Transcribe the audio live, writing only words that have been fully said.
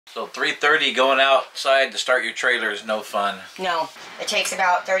So 3:30 going outside to start your trailer is no fun. No, it takes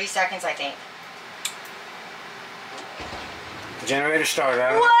about 30 seconds, I think. The generator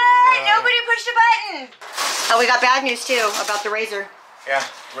started. What? Nobody pushed a button. Oh, we got bad news too about the razor. Yeah,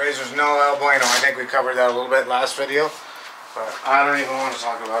 razor's no el bueno. I think we covered that a little bit last video, but I don't even want to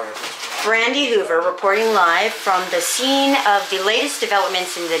talk about it. Brandi Hoover reporting live from the scene of the latest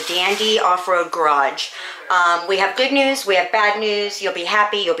developments in the Dandi off-road garage. We have good news, we have bad news. You'll be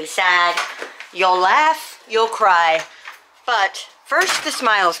happy, you'll be sad, you'll laugh, you'll cry. But first the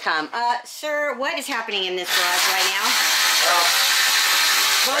smiles come. Sir, what is happening in this garage right now?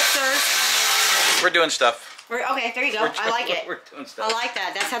 Both sirs. We're doing stuff. Okay, there you go. I like it. We're doing stuff. I like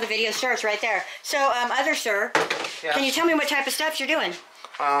that. That's how the video starts right there. So, other sir, can you tell me what type of stuff you're doing?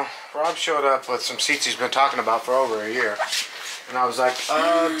 Rob showed up with some seats he's been talking about for over a year. And I was like,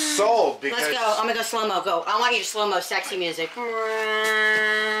 sold. Because let's go. I'm going to go slow-mo. Go. I want you to slow-mo sexy music. Get a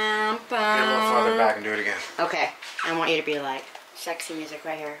little farther back and do it again. Okay. I want you to be like, sexy music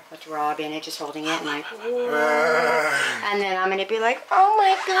right here with Rob in it, just holding it and like, and then I'm going to be like, oh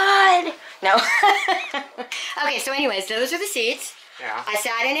my God. No. Okay, so anyways, those are the seats. Yeah. I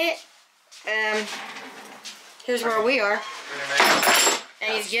sat in it. Here's where we are.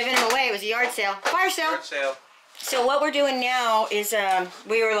 And he's giving them away. It was a yard sale. Fire sale. Yard sale. So what we're doing now is,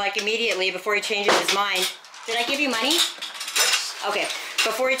 we were like immediately, before he changes his mind. Did I give you money? Yes. Okay.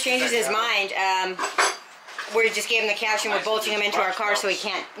 Before he changes his mind, we just gave him the cash and we're bolting him into our car so he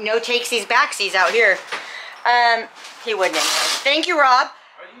can't, no takesies, backsies out here. He wouldn't. Thank you, Rob. Are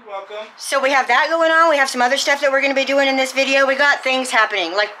you welcome? So we have that going on. We have some other stuff that we're going to be doing in this video. We got things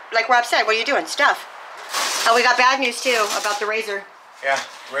happening. Like Rob said, what are you doing? Stuff. Oh, we got bad news too about the razor. Yeah,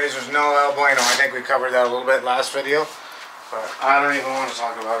 razor's no el bueno. I think we covered that a little bit last video, but I don't even want to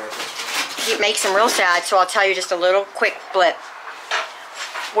talk about it. It makes him real sad, so I'll tell you just a little quick blip.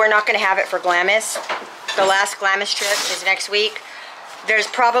 We're not going to have it for Glamis. The last Glamis trip is next week. There's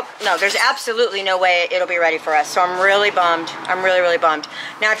absolutely no way it'll be ready for us. So I'm really bummed. I'm really, really bummed.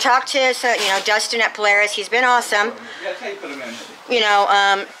 Now I've talked to, Dustin at Polaris. He's been awesome. Yeah, how you put them in.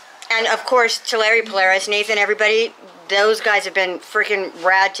 And of course to Larry Polaris, Nathan, everybody. Those guys have been freaking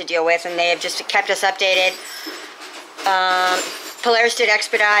rad to deal with, and they have just kept us updated. Polaris did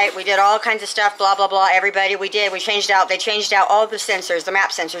expedite. We did all kinds of stuff. Blah blah blah. Everybody, we changed out. They changed out all the sensors, the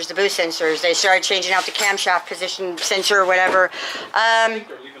map sensors, the boost sensors. They started changing out the camshaft position sensor or whatever.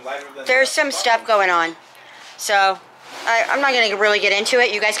 There's some stuff going on. So I'm not going to really get into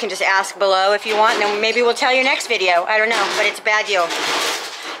it. You guys can just ask below if you want, and then maybe we'll tell you next video. I don't know, but it's a bad deal.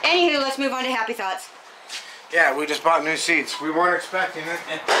 Anywho, let's move on to happy thoughts. Yeah, we just bought new seats. We weren't expecting it.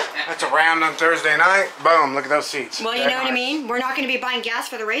 That's a round on Thursday night. Boom, look at those seats. Well, you know what I mean? We're not going to be buying gas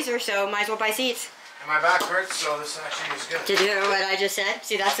for the razor, so might as well buy seats. And my back hurts, so this actually is good. Did you hear what I just said?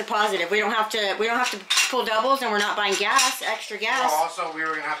 See, that's a positive. We don't have to pull doubles, and we're not buying gas, extra gas. Oh, also, we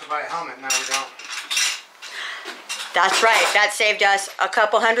were going to have to buy a helmet. Now we don't. That's right. That saved us a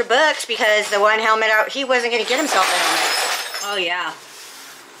couple $100 because the one helmet out, he wasn't going to get himself a helmet. Oh, yeah.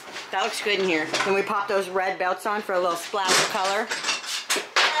 That looks good in here. Can we pop those red belts on for a little splash of color?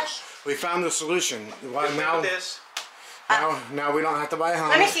 We found the solution. Well, now we don't have to buy a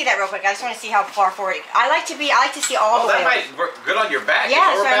helmet. Let me see that real quick. I just want to see how far forward I like to see all the way. That might work good on your back.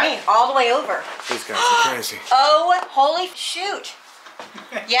 Yeah, that's what I mean. All the way over. These guys are crazy. Oh, holy shoot.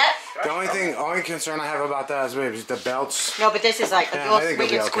 Yep. The only concern I have about that is the belts. No, but this is like, we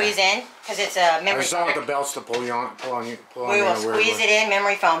can squeeze in because it's a memory foam. I just don't want the belts to pull on you. We will squeeze it in,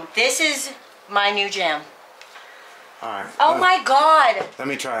 memory foam. This is my new jam. Alright. Oh my God. Let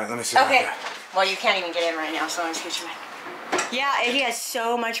me try it. Let me see. Okay. Well, you can't even get in right now, so I'm just going to. Yeah, he has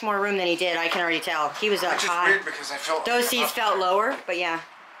so much more room than he did. I can already tell. He was up high. Weird because I felt those seats felt lower, but yeah.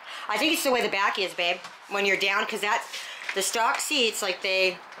 I think it's the way the back is, babe. When you're down, because that's the stock seats, like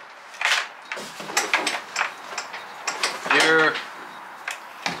they. You're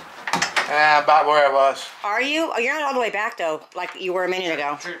about where I was. Are you? Oh, you're not all the way back though, like you were a minute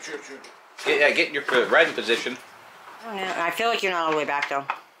ago. True. Yeah, get in your riding position. I don't know. I feel like you're not all the way back though.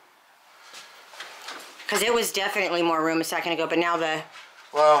 Because it was definitely more room a second ago, but now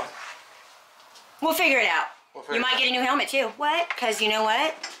Well. We'll figure it out. You might get a new helmet too. What? Because you know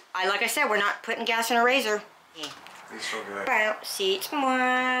what? Like I said, we're not putting gas in a razor. These feel good. Seats. What?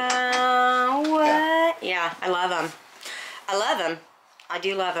 Yeah, I love them. I love them. I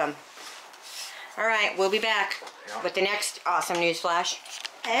do love them. All right, we'll be back with the next awesome news flash.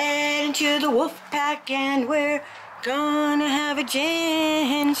 Heading to the Wolfpack, and we're gonna have a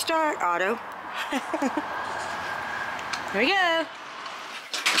gin start auto. Here we go.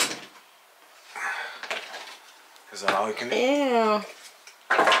 Is that all you can do? Ew.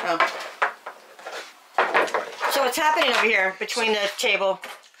 Oh. So what's happening over here between the table?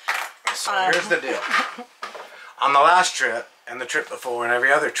 So here's the deal. On the last trip and the trip before and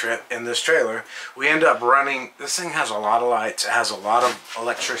every other trip in this trailer, we end up running. This thing has a lot of lights. It has a lot of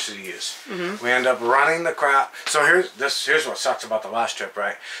electricity use. We end up running the crap. So here's what sucks about the last trip,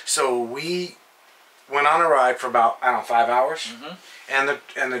 right? So we went on a ride for about, I don't know, 5 hours, and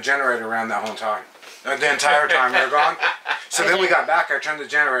the generator ran that whole time. The entire time we were gone. So then we got back. I turned the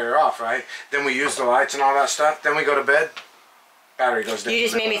generator off, right? Then we used the lights and all that stuff. Then we go to bed. Battery goes down. You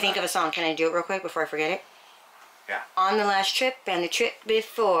just made me think of a song. Can I do it real quick before I forget it? Yeah. On the last trip and the trip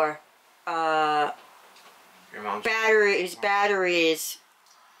before, Your mom's. batteries.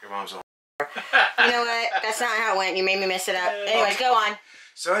 Your mom's. You know what? That's not how it went. You made me mess it up. Anyways, go on.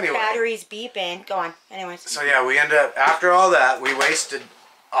 So anyway. Batteries beeping. Go on. Anyways. So yeah, we end up, after all that, we wasted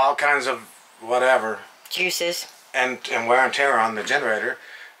all kinds of whatever. Juices. And wear and tear on the generator.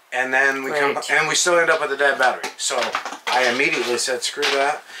 And then we we still end up with a dead battery. So I immediately said, screw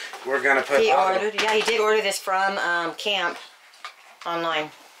that. We're going to put... Yeah, he did order this from camp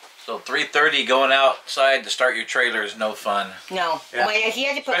online. So 3:30 going outside to start your trailer is no fun. No. Yeah. Well, he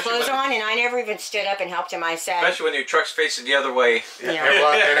had to put clothes on, and I never even stood up and helped him. I said... Especially when your truck's facing the other way. Yeah.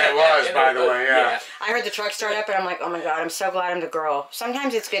 It was, by the way, yeah. I heard the truck start up, and I'm like, oh my God, I'm so glad I'm the girl.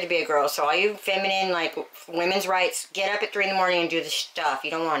 Sometimes it's good to be a girl. So all you feminine, like, women's rights, get up at 3 in the morning and do the stuff.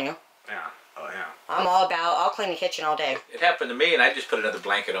 You don't want to. Yeah. Oh, yeah. I'm all about, I'll clean the kitchen all day. It happened to me, and I just put another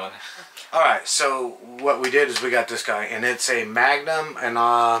blanket on. All right, so what we did is we got this guy, and it's a Magnum, and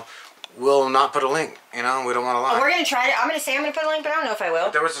we'll not put a link. You know, we don't want to lie. Oh, we're going to try it. I'm going to say I'm going to put a link, but I don't know if I will.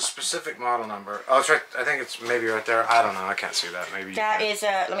 There was a specific model number. Oh, it's right. I think it's maybe right there. I don't know. I can't see that. Maybe. That is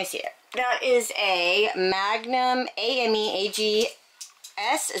a, let me see it. That is a Magnum AME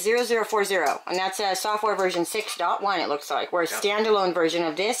AGS0040, and that's a software version 6.1, it looks like. We're a standalone version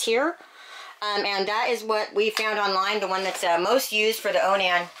of this here. And that is what we found online, the one that's most used for the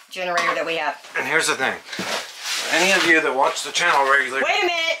Onan generator that we have. And here's the thing. Any of you that watch the channel regularly... Wait a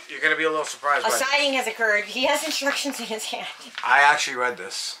minute! You're going to be a little surprised by A sighting has occurred. He has instructions in his hand. I actually read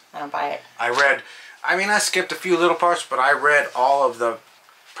this. I don't buy it. I skipped a few little parts, but I read all of the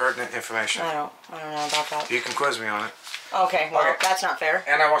pertinent information. I don't know about that. You can quiz me on it. Okay, well, that's not fair.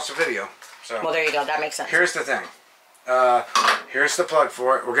 And I watched the video. So Well, there you go. That makes sense. here's the thing. Here's the plug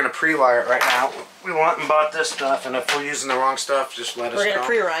for it. We're going to pre-wire it right now. We went and bought this stuff, and if we're using the wrong stuff, just let us know. We're going to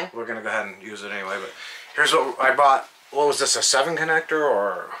pre-run. We're going to go ahead and use it anyway. But here's what I bought. What was this, a 7 connector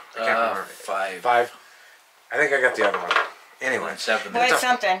or? I can't remember. 5. 5? I think I got the other one. Anyway. 7. Well, it's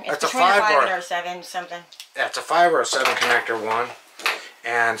something. It's between a 5 and a 7, something. Yeah, it's a 5 or a 7 connector one.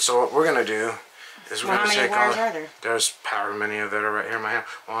 And so what we're going to do is we're going to take wires are there? There's however many of that are right here in my hand.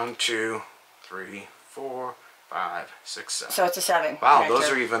 1, 2, 3, 4, 5, 6, 7. So it's a 7. Wow, connector. those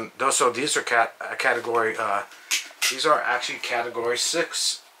are even, so these are category, these are actually category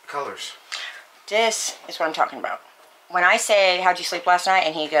 6 colors. This is what I'm talking about. When I say, how'd you sleep last night?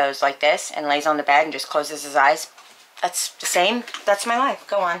 And he goes like this and lays on the bed and just closes his eyes. That's the same. That's my life.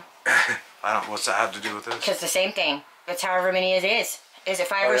 Go on. What's that have to do with this? Because the same thing. It's however many it is. Is it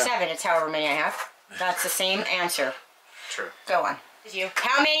 5 or 7? It's however many I have. That's the same answer. True. Go on.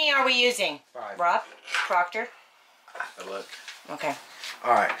 How many are we using? 5. Rob? Proctor? Look. Okay.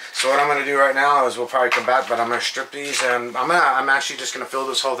 Alright, so what I'm going to do right now is we'll probably come back, but I'm going to strip these, and I'm actually just going to fill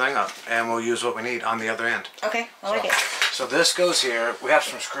this whole thing up, and we'll use what we need on the other end. Okay, I like it. So this goes here. We have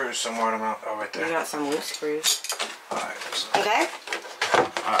some screws somewhere in the mouth. Oh, right there. We got some loose screws. Alright. Okay.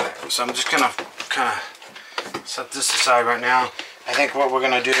 Alright, so I'm just going to kind of set this aside right now. I think what we're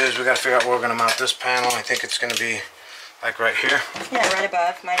going to do is we got to figure out where we're going to mount this panel. I think it's going to be like right here. Yeah, right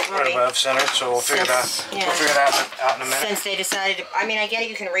above. Might as well Right be. above center, so we'll figure that out in a minute. Since they decided to, I mean, I get it,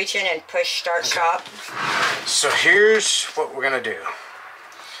 you can reach in and push start, stop. So here's what we're going to do.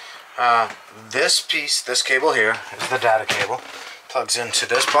 This piece, this cable here, is the data cable. Plugs into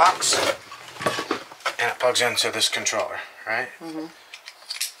this box, and it plugs into this controller, right?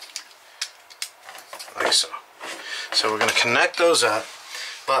 Like so. So we're going to connect those up,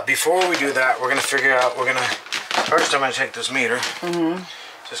 but before we do that, we're going to figure out, first I'm going to take this meter,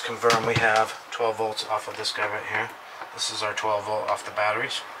 just confirm we have 12 volts off of this guy right here. This is our 12 volt off the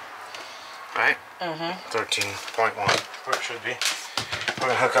batteries, right? 13.1, where it should be. We're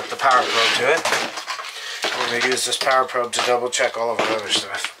going to hook up the power probe to it. We're going to use this power probe to double check all of our other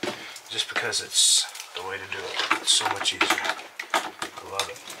stuff, just because it's the way to do it. It's so much easier. I love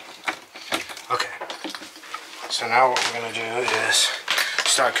it. Okay. So now what we're going to do is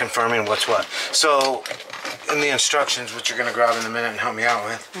start confirming what's what. So in the instructions, which you're going to grab in a minute and help me out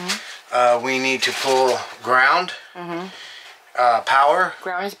with, we need to pull ground, Power.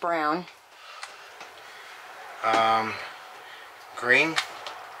 Ground is brown. Green.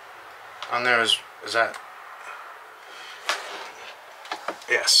 On there is that?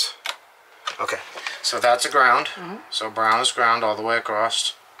 Yes. Okay. So that's a ground. So brown is ground all the way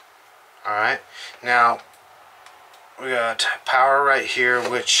across. All right. Now we got power right here,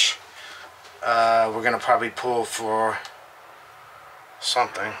 which we're gonna probably pull for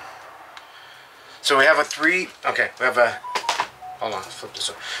something. So we have a three. Okay. We have a. Hold on. Flip this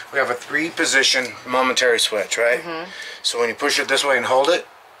up. We have a 3-position momentary switch, right? So when you push it this way and hold it,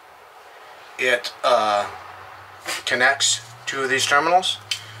 it connects 2 of these terminals.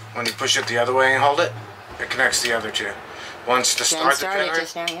 When you push it the other way and hold it, it connects the other 2. Once to start the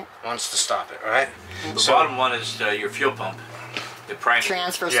generator, once to stop it, right? The bottom one is your fuel pump. The prime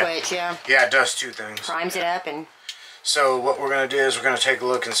transfer switch, yeah. Yeah, it does 2 things. Primes it up and... So what we're going to do is we're going to take a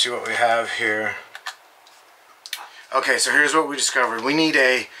look and see what we have here. Okay, so here's what we discovered. We need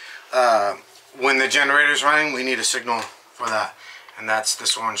a, when the generator's running, we need a signal for that. And that's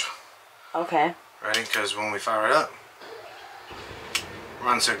this orange. Okay. Ready? Because when we fire it up,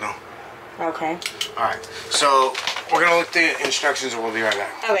 run signal. Okay. Alright, so we're going to look at the instructions and we'll be right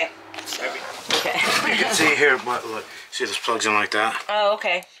back. Okay. Okay. You can see here, look, see this plugs in like that? Oh,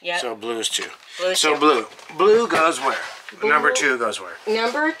 okay. Yeah. So blue is 2. Blue is so 2. blue. Blue goes where? Blue. Number 2 goes where?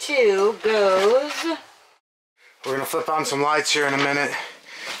 Number 2 goes... We're going to flip on some lights here in a minute.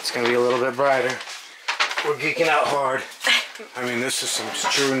 It's going to be a little bit brighter. We're geeking out hard. I mean, this is some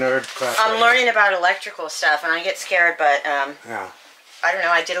true nerd crap. I'm learning about electrical stuff, and I get scared, but yeah. I don't know.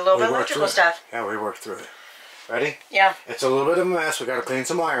 I did a little bit of electrical stuff. Yeah, we worked through it. Ready? Yeah. It's a little bit of a mess. We got to clean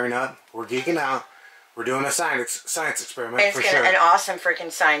some wiring up. We're geeking out. We're doing a science experiment It's for sure. An awesome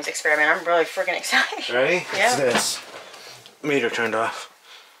freaking science experiment. I'm really freaking excited. Ready? Yeah. It's this. Meter turned off.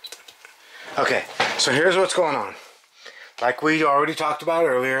 Okay, so here's what's going on. Like we already talked about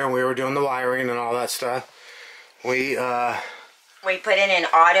earlier, and we were doing the wiring and all that stuff. We put in an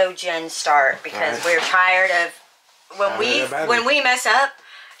auto gen start because we're tired of when we mess up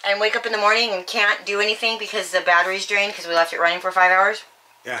and wake up in the morning and can't do anything because the battery's drained because we left it running for 5 hours.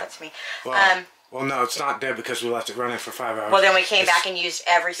 Yeah. That's me. Well, no, it's not dead because we left it running for 5 hours. Well, then we came back and used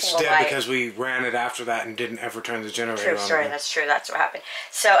every single light. It's dead because we ran it after that and didn't ever turn the generator on. True story. That's true. That's what happened.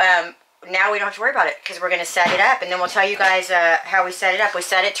 So now we don't have to worry about it because we're going to set it up, and then we'll tell you guys how we set it up. We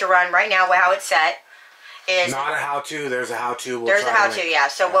set it to run right now. How it's set is not a how-to. There's a how-to. There's a how-to. Yeah.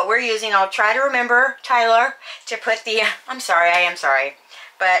 So what we're using, I'll try to remember, Tyler, to put the. I'm sorry. I am sorry.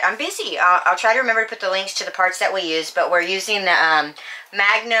 But I'm busy. I'll try to remember to put the links to the parts that we use. But we're using the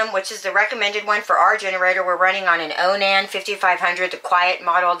Magnum, which is the recommended one for our generator. We're running on an Onan 5500, the quiet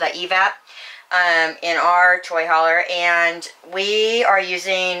model, the EVAP, in our toy hauler. And we are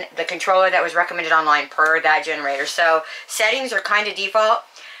using the controller that was recommended online per that generator. So settings are kind of default,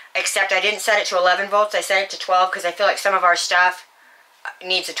 except I didn't set it to 11 volts. I set it to 12 because I feel like some of our stuff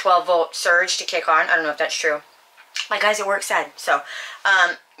needs a 12-volt surge to kick on. I don't know if that's true. My guys at work said. So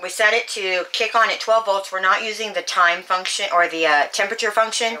we set it to kick on at 12 volts. We're not using the time function or the temperature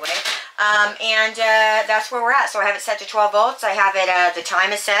function. And that's where we're at. So I have it set to 12 volts. I have it, the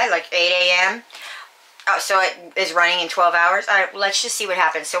time is set, like 8 a.m. So it is running in 12 hours. All right, let's just see what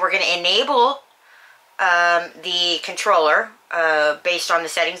happens. So we're going to enable the controller based on the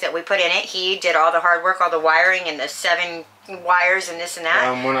settings that we put in it. He did all the hard work, all the wiring and the 7 wires and this and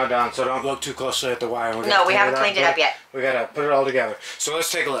that. We're not done, so don't look too closely at the wire. No, we haven't cleaned it up yet. We gotta put it all together. So let's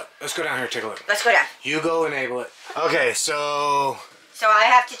take a look. Let's go down here and take a look. Let's go down. You go enable it. Okay, so I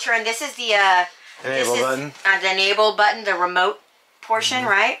have to turn, this is the enable button. The enable button, the remote portion,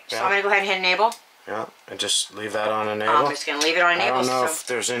 right? Yeah. So I'm gonna go ahead and hit enable. Yeah, and just leave that on enable. I'm just gonna leave it on enable. I don't know if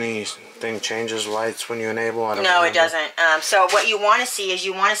there's anything changes lights when you enable. I don't know. It doesn't. So what you want to see is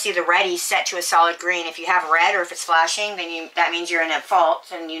you want to see the ready set to a solid green. If you have red or if it's flashing, then that means you're in a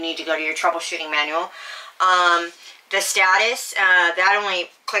fault and you need to go to your troubleshooting manual. The status that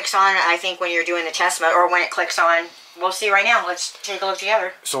only clicks on, I think, when you're doing the test mode or when it clicks on. We'll see right now. Let's take a look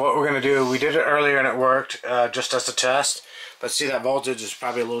together. So what we're gonna do? We did it earlier and it worked just as a test. But see, that voltage is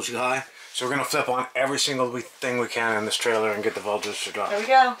probably a little too high. So we're going to flip on every single thing we can in this trailer and get the voltage to drop. There we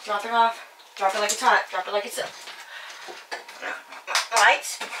go. Drop it off. Drop it like it's hot. Drop it like it's up.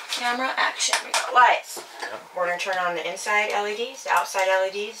 Lights, camera, action. We got lights. Yep. We're going to turn on the inside LEDs, the outside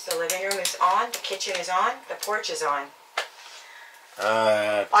LEDs. The living room is on. The kitchen is on. The porch is on.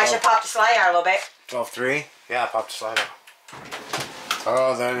 I should pop the slide out a little bit. 12.3? Yeah, pop the slide out.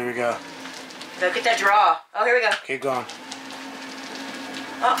 Oh, there we go. Look at that draw. Oh, here we go. Keep going.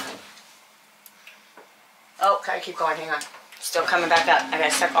 Oh. Oh, gotta keep going, hang on. Still coming back up. I gotta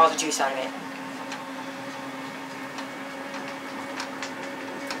suck all the juice out of it.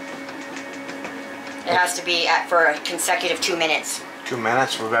 It has to be at for a consecutive 2 minutes. 2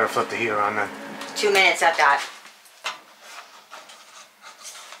 minutes? We better flip the heater on then. 2 minutes at that.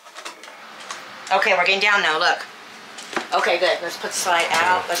 Okay, we're getting down now, look. Okay, good. Let's put the slide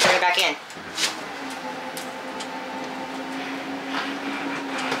out. Let's bring it back in.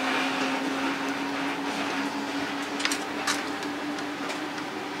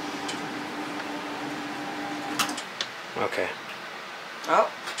 Okay.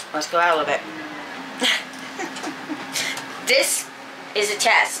 Oh, let's go out a little bit. This is a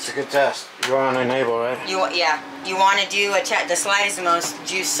test. It's a good test. You're on enable, right? Yeah. You want to do a test. The slide is the most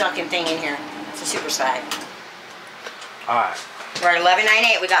juice sucking thing in here. It's a super slide. All right. We're at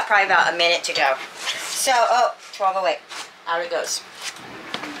 11:98. We got probably about a minute to go. So, 12:08. Out it goes.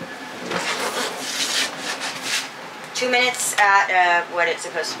 2 minutes at what it's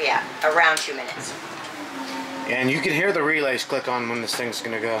supposed to be at. Around 2 minutes. And you can hear the relays click on when this thing's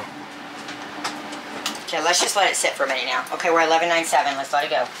gonna go. Okay, let's just let it sit for a minute now. Okay, we're at 11:97. Let's let it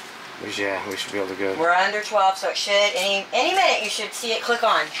go. Yeah, we should be able to go. We're under 12, so it should, any minute you should see it click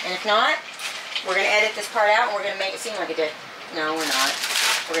on. And if not, we're going to edit this part out and we're going to make it seem like it did. No, we're not.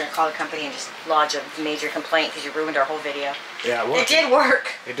 We're going to call the company and just lodge a major complaint because you ruined our whole video. Yeah, it did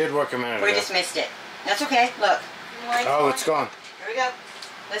work. It did work a minute ago. We just missed it. That's okay. Look. Oh, it's gone. Here we go.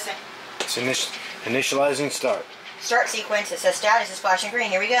 Listen. It's initializing start. Start sequence. It says status is flashing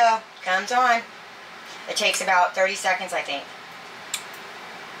green. Here we go. Comes on. It takes about 30 seconds, I think.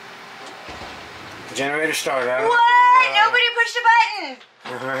 Generator started. What? Nobody pushed a button.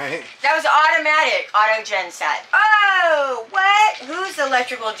 Alright. That was automatic. Auto gen set. Oh, what? Whose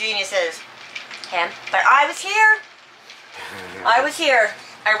electrical geniuses? Him. But I was here. I was here.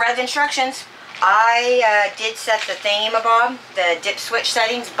 I read the instructions. I did set the thingamabob, the dip switch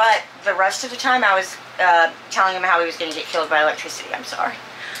settings, but the rest of the time I was telling him how he was going to get killed by electricity. I'm sorry.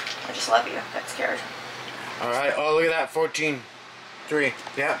 I just love you. Got scared. Alright. Oh, look at that. 14.3.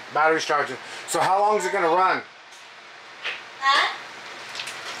 Yeah, battery's charging. So how long is it going to run? Huh?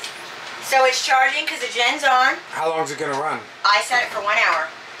 So it's charging because the gen's on. How long is it going to run? I set it for 1 hour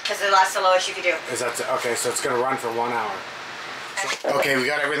because that's the lowest you could do. Is that okay? So it's going to run for 1 hour. Okay, we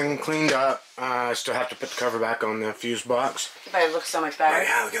got everything cleaned up. I still have to put the cover back on the fuse box. But it looks so much better. Oh,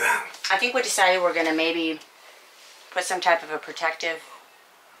 yeah, look at that. I think we decided we're going to maybe put some type of a protective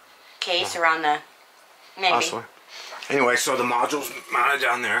case around the... Maybe. Possibly. Anyway, so the module's mounted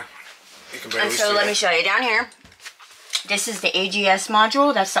down there. You can barely and so see let me show you down here. This is the AGS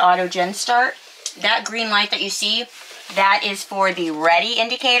module. That's the auto gen start. That green light that you see, that is for the ready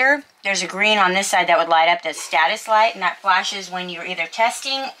indicator. There's a green on this side that would light up the status light, and that flashes when you're either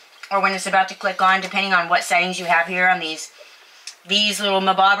testing or when it's about to click on, depending on what settings you have here on these little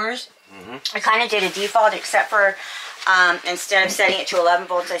mabobbers. I kind of did a default, except for instead of setting it to 11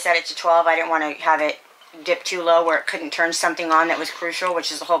 volts, I set it to 12. I didn't want to have it dip too low where it couldn't turn something on that was crucial,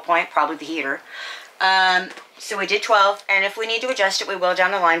 which is the whole point, probably the heater. So we did 12, and if we need to adjust it, we will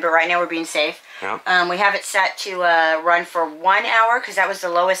down the line, but right now we're being safe. Yeah. We have it set to run for 1 hour, because that was the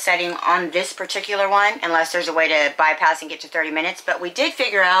lowest setting on this particular one, unless there's a way to bypass and get to 30 minutes. But we did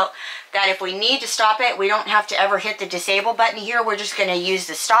figure out that if we need to stop it, we don't have to ever hit the disable button here. We're just going to use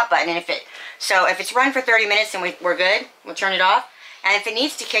the stop button. And if it's run for 30 minutes and we're good, we'll turn it off. And if it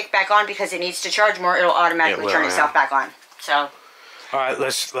needs to kick back on because it needs to charge more, it'll automatically turn itself back on. So. All right,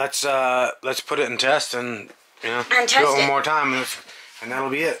 let's put it in test and do it one more time, and that'll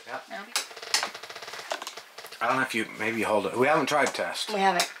be it. Yep. I don't know if you maybe hold it. We haven't tried test. We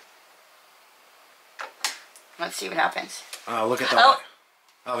haven't. Let's see what happens. Look at the light.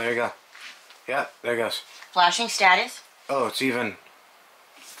 Oh, there you go. Yeah, there it goes. Flashing status. Oh, it's even.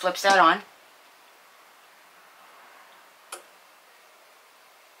 Flips that on.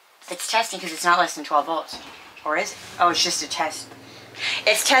 It's testing because it's not less than 12 volts. Or is it? Oh, it's just a test.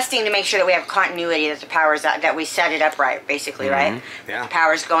 It's testing to make sure that we have continuity, that the power's that we set it up right, basically, right? Yeah. The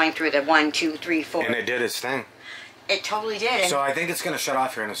power's going through the 1, 2, 3, 4. And it did its thing. It totally did. So I think it's going to shut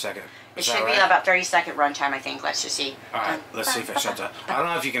off here in a second. It should be about 30-second runtime, I think. Let's just see. All right, let's see if it shuts off. I don't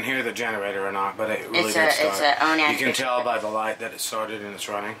know if you can hear the generator or not, but it really did start. It's a onan. You can tell by the light that it started and it's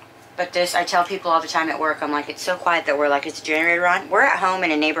running. But this, I tell people all the time at work, I'm like, it's so quiet that we're like, it's a generator on. We're at home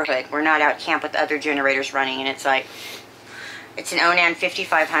in a neighborhood. We're not out camp with other generators running, and it's like, it's an Onan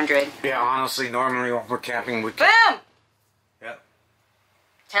 5500. Yeah, honestly, normally when we're camping, we... Boom! Yep.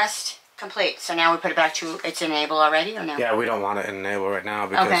 Test complete. So now we put it back to its enable already, or no? Yeah, we don't want it enable right now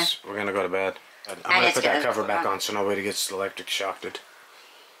because we're going to go to bed. I'm going to put that cover back on so nobody gets electric shocked.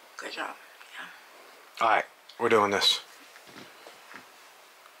 Good job. Yeah. All right, we're doing this.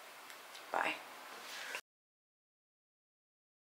 Bye.